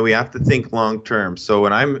 and we have to think long term. So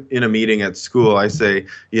when I'm in a meeting at school, I say,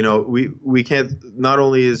 we can't. Not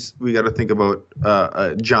only is we got to think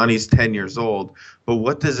about Johnny's 10 years old, but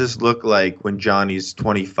what does this look like when Johnny's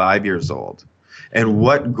 25 years old? And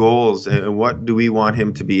what goals and what do we want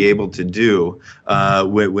him to be able to do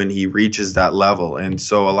when he reaches that level? And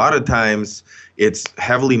so a lot of times it's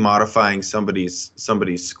heavily modifying somebody's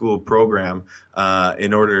school program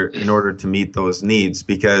in order to meet those needs,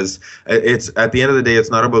 because it's at the end of the day,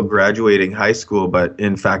 it's not about graduating high school, but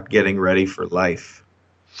in fact getting ready for life.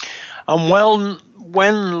 And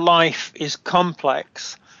when life is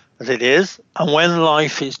complex, as it is, and when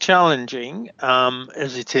life is challenging,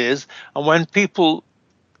 as it is, and when people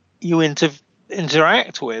you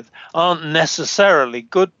interact with aren't necessarily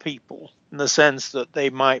good people, in the sense that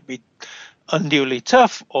they might be unduly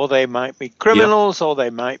tough, or they might be criminals, or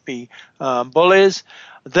they might be bullies,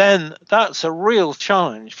 then that's a real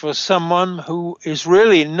challenge for someone who is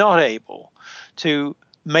really not able to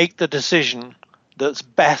make the decision that's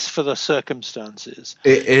best for the circumstances.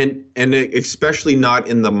 And especially not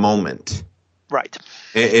in the moment. Right.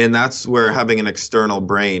 And that's where having an external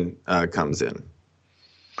brain comes in.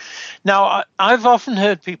 Now, I've often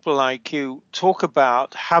heard people like you talk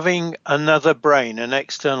about having another brain, an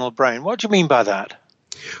external brain. What do you mean by that?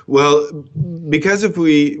 Well, because if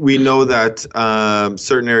we know that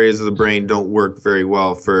certain areas of the brain don't work very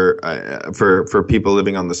well for people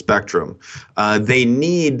living on the spectrum, they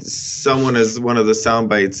need someone, as one of the sound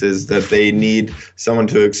bites is that they need someone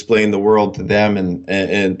to explain the world to them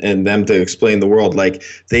and them to explain the world. Like,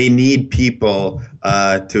 they need people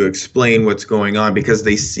to explain what's going on, because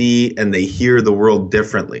they see and they hear the world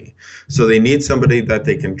differently. So they need somebody that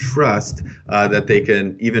they can trust, that they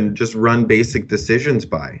can even just run basic decisions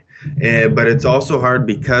by. But it's also hard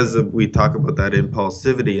because we talk about that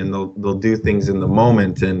impulsivity, and they'll do things in the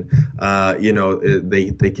moment, and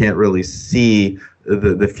they can't really see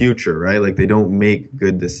the future, right? Like, they don't make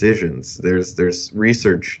good decisions. There's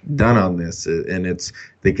research done on this, and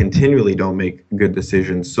they continually don't make good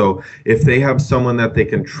decisions. So if they have someone that they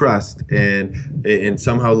can trust and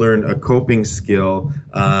somehow learn a coping skill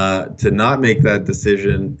to not make that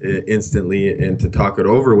decision instantly, and to talk it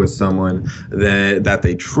over with someone that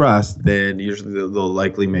they trust, then usually they'll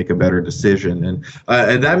likely make a better decision. And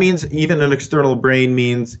that means even an external brain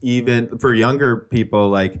means, even for younger people,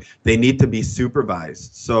 like, they need to be supervised.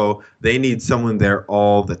 So they need someone there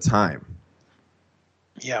all the time.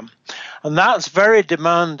 Yeah. And that's very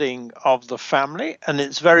demanding of the family, and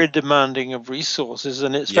it's very demanding of resources,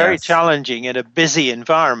 and it's very challenging in a busy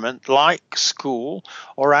environment like school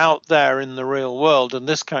or out there in the real world and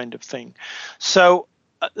this kind of thing. So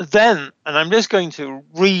then, and I'm just going to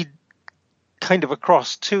read kind of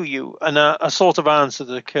across to you and a sort of answer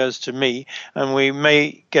that occurs to me, and we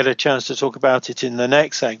may get a chance to talk about it in the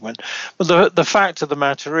next segment. But the fact of the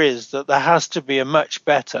matter is that there has to be a much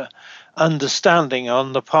better understanding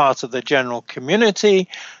on the part of the general community,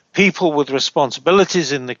 people with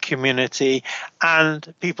responsibilities in the community,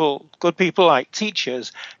 and good people like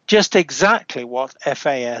teachers, just exactly what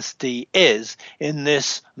FASD is in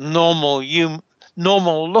this normal-looking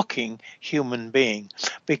human being.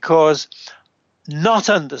 Because not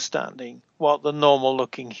understanding what the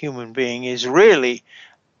normal-looking human being is really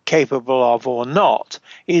capable of or not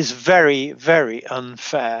is very, very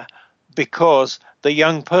unfair, because the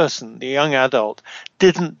young person, the young adult,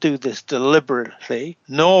 didn't do this deliberately,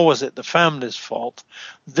 nor was it the family's fault.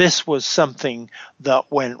 This was something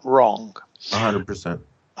that went wrong. 100%.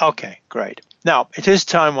 Okay, great. Now, it is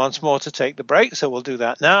time once more to take the break, so we'll do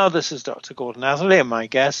that now. This is Dr. Gordon Atherley, and my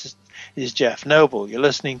guest is Jeff Noble. You're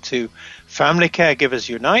listening to Family Caregivers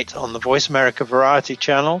Unite on the Voice America Variety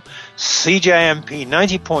Channel, CJMP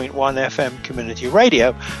 90.1 FM Community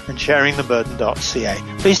Radio, and sharingtheburden.ca.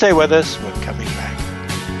 Please stay with us. We're coming back.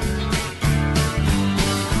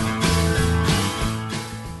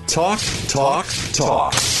 Talk, talk,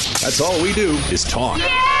 talk. That's all we do is talk.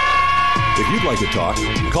 If you'd like to talk,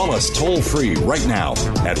 call us toll-free right now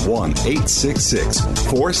at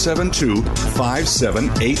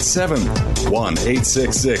 1-866-472-5787.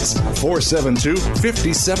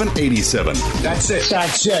 1-866-472-5787. That's it.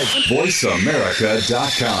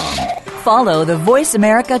 VoiceAmerica.com. Follow the Voice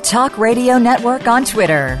America Talk Radio Network on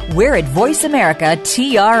Twitter. We're at Voice America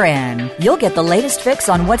TRN. You'll get the latest fix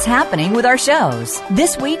on what's happening with our shows,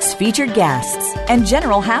 this week's featured guests, and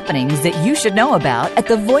general happenings that you should know about at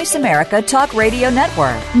the Voice America Talk Radio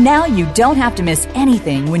Network. Now you don't have to miss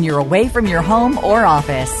anything when you're away from your home or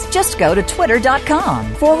office. Just go to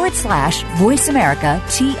twitter.com/Voice America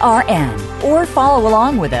TRN or follow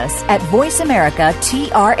along with us at Voice America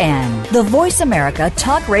TRN, the Voice America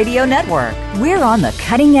Talk Radio Network. We're on the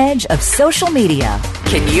cutting edge of social media.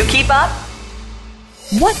 Can you keep up?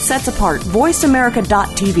 What sets apart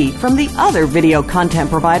VoiceAmerica.tv from the other video content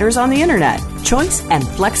providers on the Internet? Choice and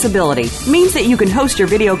flexibility means that you can host your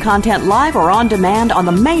video content live or on demand on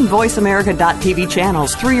the main VoiceAmerica.tv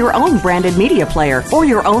channels through your own branded media player or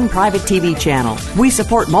your own private TV channel. We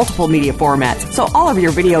support multiple media formats, so all of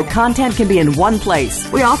your video content can be in one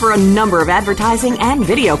place. We offer a number of advertising and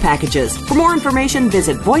video packages. For more information,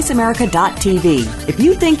 visit VoiceAmerica.tv. If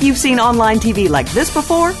you think you've seen online TV like this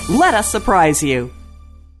before, let us surprise you.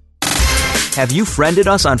 Have you friended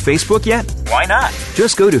us on Facebook yet? Why not?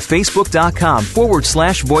 Just go to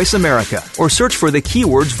facebook.com/Voice America or search for the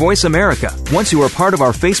keywords Voice America. Once you are part of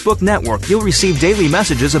our Facebook network, you'll receive daily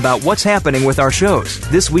messages about what's happening with our shows,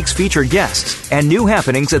 this week's featured guests, and new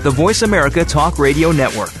happenings at the Voice America Talk Radio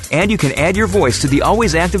Network. And you can add your voice to the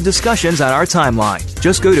always active discussions on our timeline.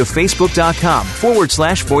 Just go to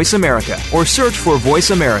facebook.com/Voice America or search for Voice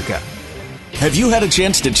America. Have you had a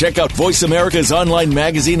chance to check out Voice America's online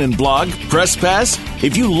magazine and blog, Press Pass?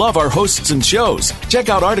 If you love our hosts and shows, check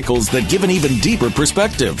out articles that give an even deeper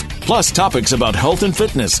perspective. Plus topics about health and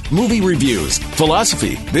fitness, movie reviews,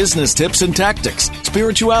 philosophy, business tips and tactics,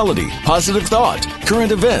 spirituality, positive thought,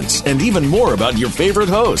 current events, and even more about your favorite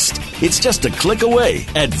host. It's just a click away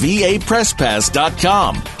at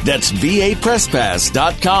vapresspass.com. That's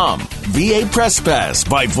vapresspass.com. VA Press Pass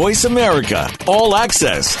by Voice America. All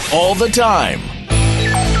access, all the time.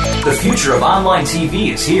 The future of online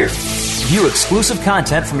TV is here. View exclusive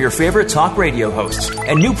content from your favorite talk radio hosts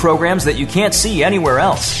and new programs that you can't see anywhere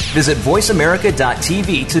else. Visit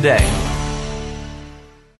voiceamerica.tv today.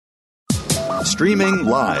 Streaming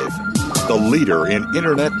live. The leader in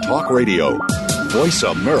Internet talk radio.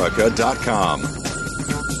 voiceamerica.com.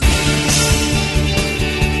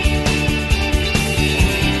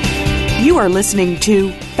 You are listening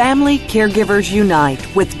to Family Caregivers Unite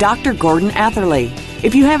with Dr. Gordon Atherley.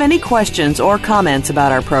 If you have any questions or comments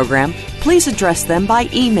about our program, please address them by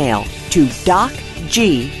email to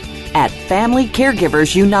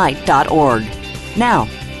docg@familycaregiversunite.org. Now,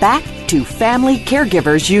 back to Family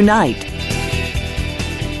Caregivers Unite.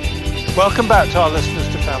 Welcome back to our listeners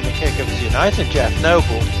to Family Caregivers Unite and Jeff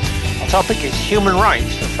Noble. Our topic is human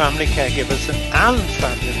rights for family caregivers and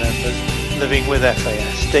family members living with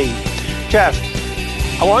FASD. Jeff,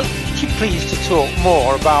 I want you please to talk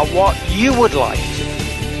more about what you would like to do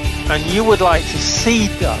and you would like to see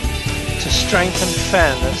done to strengthen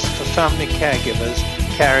fairness for family caregivers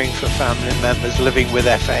caring for family members living with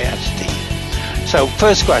FASD. So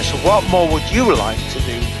first question, what more would you like to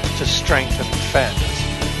do to strengthen fairness?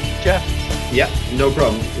 Jeff? Yeah, no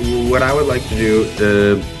problem. What I would like to do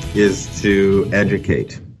is to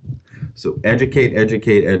educate. So educate, and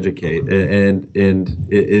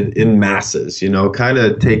in masses, kind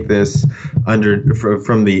of take this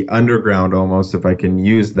from the underground almost, if I can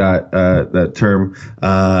use that term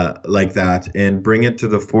like that, and bring it to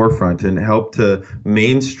the forefront and help to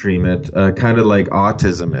mainstream it, kind of like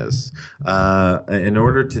autism is. In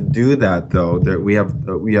order to do that, though, that we have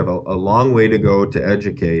a long way to go to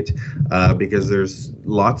educate, because there's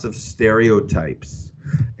lots of stereotypes.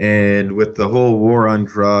 And with the whole war on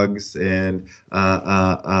drugs, and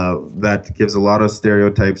that gives a lot of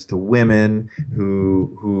stereotypes to women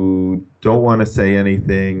who don't want to say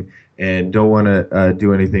anything and don't want to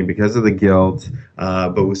do anything because of the guilt.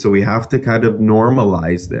 So we have to kind of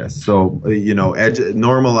normalize this. So,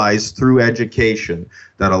 normalize through education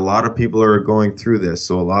that a lot of people are going through this.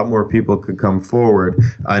 So a lot more people could come forward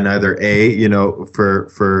and either A,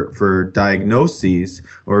 for diagnoses,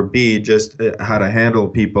 or B, just how to handle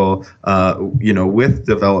people, with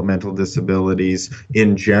developmental disabilities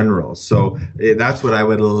in general. So that's what I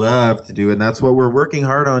would love to do. And that's what we're working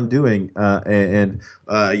hard on doing.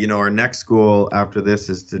 Our next goal after this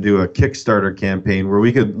is to do a Kickstarter campaign where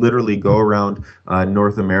we could literally go around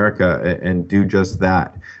North America and do just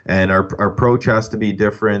that. And our approach has to be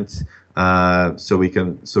different, so we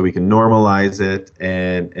can normalize it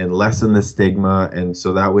and lessen the stigma, and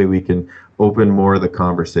so that way we can open more of the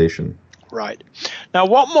conversation. Right. Now,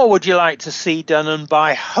 what more would you like to see done, and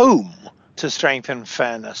by whom, to strengthen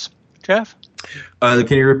fairness? Jeff? Can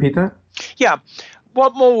you repeat that? Yeah.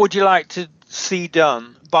 what more would you like to see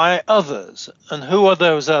done by others, and who are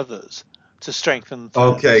those others to strengthen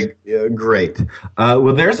fairness? Okay, great.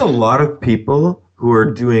 Well, there's a lot of people who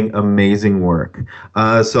are doing amazing work.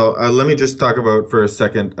 So let me just talk about for a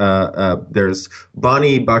second. There's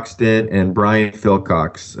Bonnie Buxton and Brian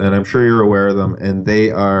Philcox, and I'm sure you're aware of them. And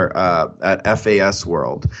they are at FAS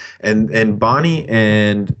World. And Bonnie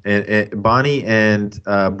and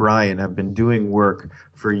Brian have been doing work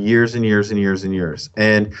for years and years and years and years.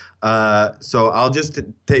 And so I'll just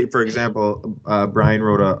take, for example, Brian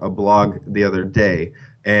wrote a blog the other day,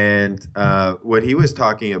 and what he was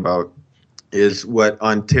talking about is what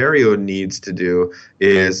Ontario needs to do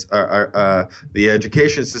is the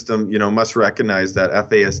education system, must recognize that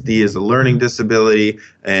FASD is a learning disability,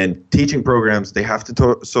 and teaching programs, they have to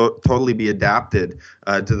totally be adapted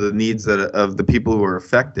to the needs of the people who are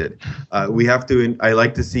affected. We have to, I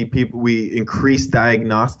like to see we increase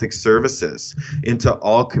diagnostic services into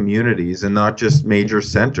all communities and not just major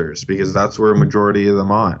centers, because that's where a majority of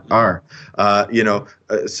them are.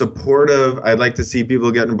 Supportive, I'd like to see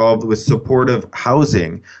people get involved with supportive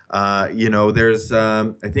housing. There's,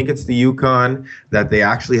 I think it's the Yukon, that they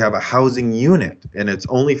actually have a housing unit, and it's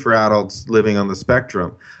only for adults living on the spectrum.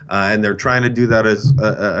 And they're trying to do that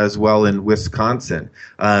as well in Wisconsin.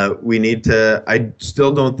 We need to, I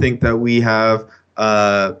still don't think that we have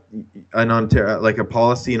a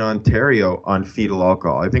policy in Ontario on fetal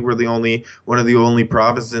alcohol. I think we're one of the only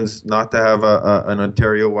provinces not to have an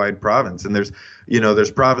Ontario-wide province. And there's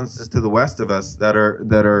provinces to the west of us that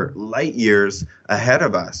are light years ahead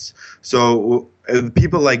of us. So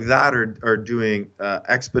people like that are doing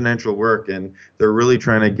exponential work, and they're really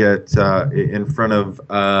trying to get in front of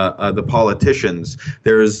the politicians.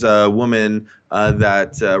 There's a woman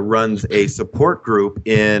that runs a support group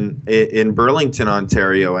in Burlington,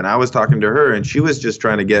 Ontario, and I was talking to her, and she was just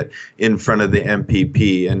trying to get in front of the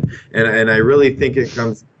MPP, and I really think it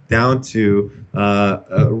comes down to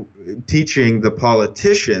teaching the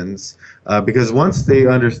politicians. Because once they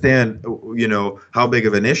understand, how big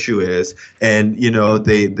of an issue is, and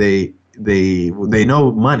they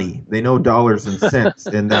know money, they know dollars and cents,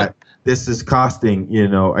 and that this is costing,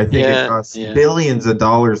 I think it costs billions of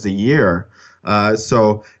dollars a year. But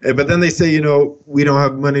then they say, we don't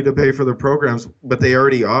have money to pay for the programs, but they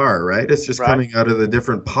already are, right? It's just coming out of the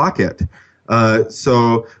different pocket.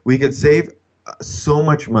 So we could save so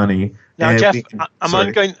much money. Now, Jeff,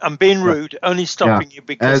 I'm being rude, only stopping you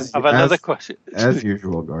because of another question. As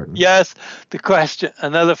usual, Gordon. Yes,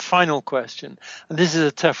 another final question, and this is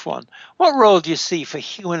a tough one. What role do you see for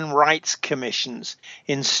human rights commissions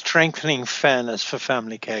in strengthening fairness for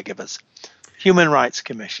family caregivers? Human rights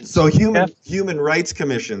commissions. So human rights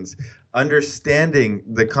commissions, understanding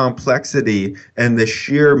the complexity and the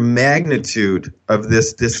sheer magnitude of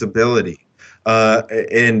this disability.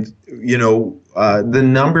 The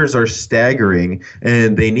numbers are staggering,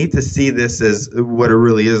 and they need to see this as what it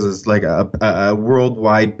really is like a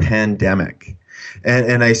worldwide pandemic.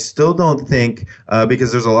 And I still don't think,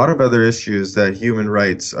 because there's a lot of other issues that human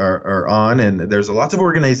rights are on, and there's lots of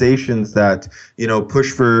organizations that,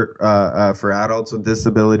 push for adults with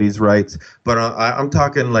disabilities rights. But I'm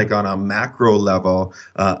talking like on a macro level,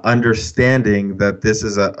 understanding that this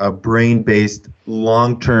is a brain-based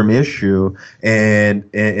long-term issue, and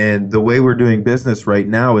the way we're doing business right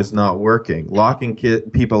now is not working. Locking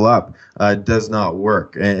people up does not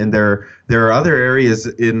work, and there are other areas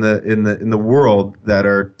in the world that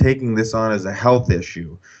are taking this on as a health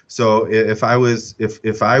issue. So if I was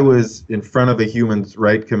in front of a Human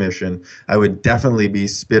Rights Commission, I would definitely be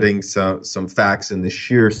spitting some facts in the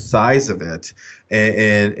sheer size of it.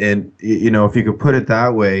 And if you could put it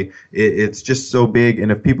that way, it's just so big.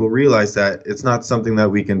 And if people realize that it's not something that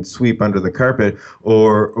we can sweep under the carpet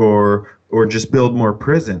or just build more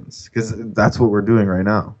prisons, because that's what we're doing right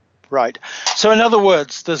now. Right. So in other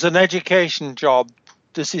words, there's an education job.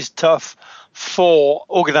 This is tough for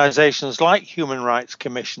organizations like human rights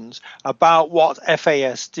commissions about what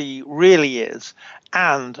FASD really is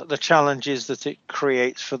and the challenges that it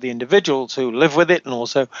creates for the individuals who live with it and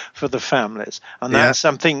also for the families. And that's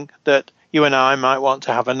something that you and I might want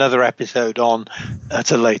to have another episode on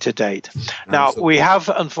at a later date. Now, Absolutely. We have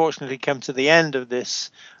unfortunately come to the end of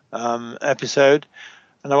this episode,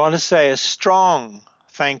 and I want to say a strong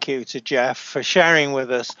thank you to Jeff for sharing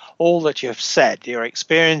with us all that you've said, your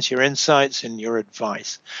experience, your insights, and your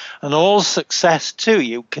advice. And all success to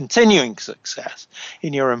you, continuing success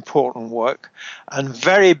in your important work, and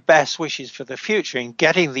very best wishes for the future in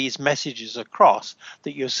getting these messages across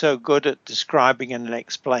that you're so good at describing and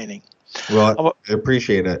explaining. Well, I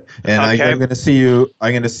appreciate it. And okay. I'm going to see you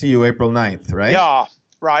April 9th, right? Yeah.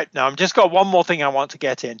 Right, now I've just got one more thing I want to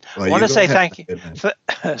get in. Well, I want to say thank you. you.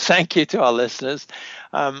 Thank you to our listeners.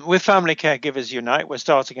 With Family Caregivers Unite, we're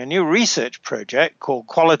starting a new research project called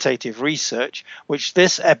Qualitative Research, which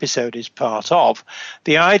this episode is part of.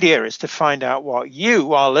 The idea is to find out what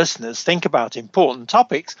you, our listeners, think about important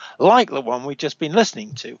topics like the one we've just been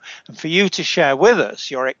listening to, and for you to share with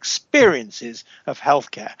us your experiences of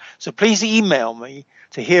healthcare. So please email me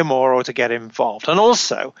to hear more or to get involved. And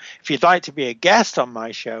also, if you'd like to be a guest on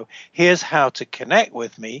my show, here's how to connect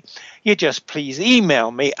with me. You just please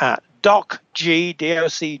email me at docg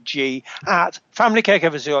at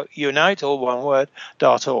familycaregiversunite, all one word,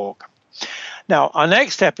 .org. Now, our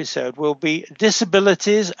next episode will be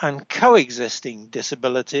disabilities and coexisting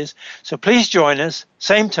disabilities. So please join us,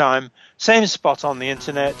 same time, same spot on the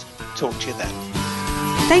internet. Talk to you then.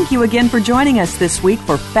 Thank you again for joining us this week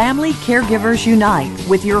for Family Caregivers Unite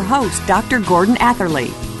with your host, Dr. Gordon Atherley.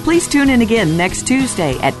 Please tune in again next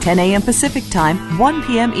Tuesday at 10 a.m. Pacific Time, 1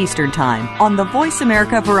 p.m. Eastern Time on the Voice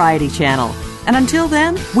America Variety Channel. And until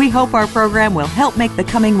then, we hope our program will help make the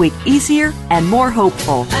coming week easier and more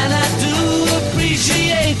hopeful. And I do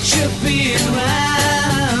appreciate you being around.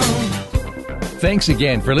 Thanks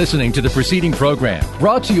again for listening to the preceding program,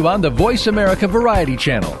 brought to you on the Voice America Variety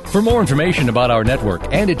Channel. For more information about our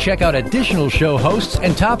network and to check out additional show hosts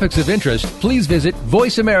and topics of interest, please visit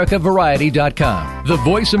voiceamericavariety.com. The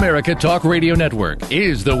Voice America Talk Radio Network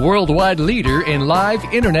is the worldwide leader in live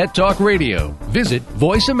Internet talk radio. Visit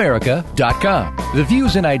voiceamerica.com. The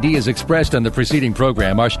views and ideas expressed on the preceding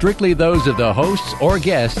program are strictly those of the hosts or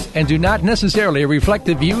guests and do not necessarily reflect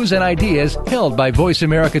the views and ideas held by Voice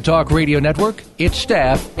America Talk Radio Network, its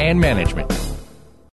staff, and management.